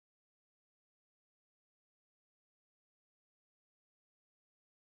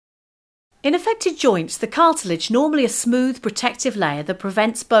In affected joints, the cartilage, normally a smooth protective layer that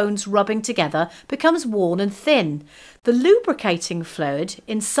prevents bones rubbing together, becomes worn and thin. The lubricating fluid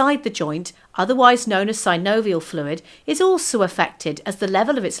inside the joint, otherwise known as synovial fluid, is also affected as the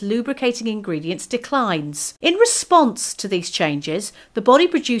level of its lubricating ingredients declines. In response to these changes, the body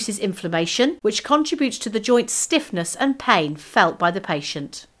produces inflammation, which contributes to the joint's stiffness and pain felt by the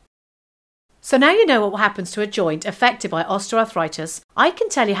patient. So now you know what happens to a joint affected by osteoarthritis, I can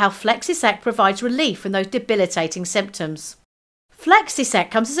tell you how Flexiseq provides relief from those debilitating symptoms.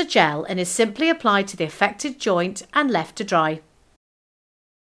 Flexiseq comes as a gel and is simply applied to the affected joint and left to dry.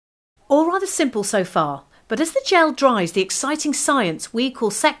 All rather simple so far, but as the gel dries, the exciting science we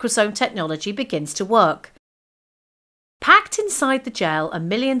call secrosome technology begins to work. Packed inside the gel are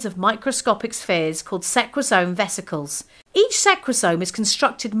millions of microscopic spheres called secrosome vesicles. Each secrosome is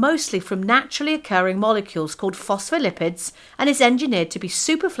constructed mostly from naturally occurring molecules called phospholipids and is engineered to be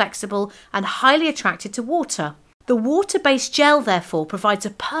super flexible and highly attracted to water. The water-based gel, therefore, provides a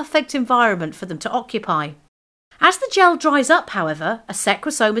perfect environment for them to occupy. As the gel dries up, however, a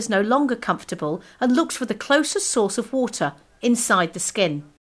secrosome is no longer comfortable and looks for the closest source of water, inside the skin.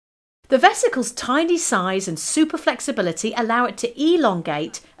 The vesicle's tiny size and super flexibility allow it to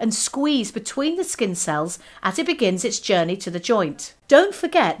elongate and squeeze between the skin cells as it begins its journey to the joint. Don't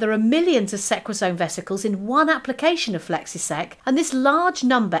forget there are millions of secrosome vesicles in one application of Flexiseq, and this large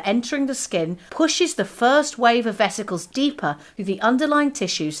number entering the skin pushes the first wave of vesicles deeper through the underlying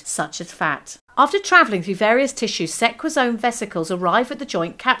tissues such as fat. After travelling through various tissues, secrosome vesicles arrive at the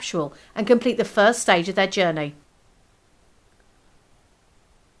joint capsule and complete the first stage of their journey.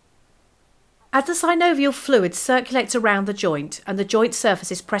 As the synovial fluid circulates around the joint and the joint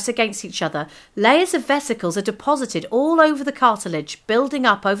surfaces press against each other, layers of vesicles are deposited all over the cartilage, building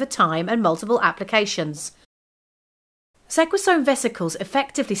up over time and multiple applications. Secrosome vesicles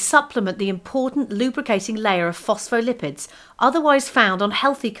effectively supplement the important lubricating layer of phospholipids, otherwise found on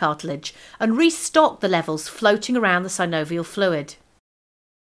healthy cartilage, and restock the levels floating around the synovial fluid.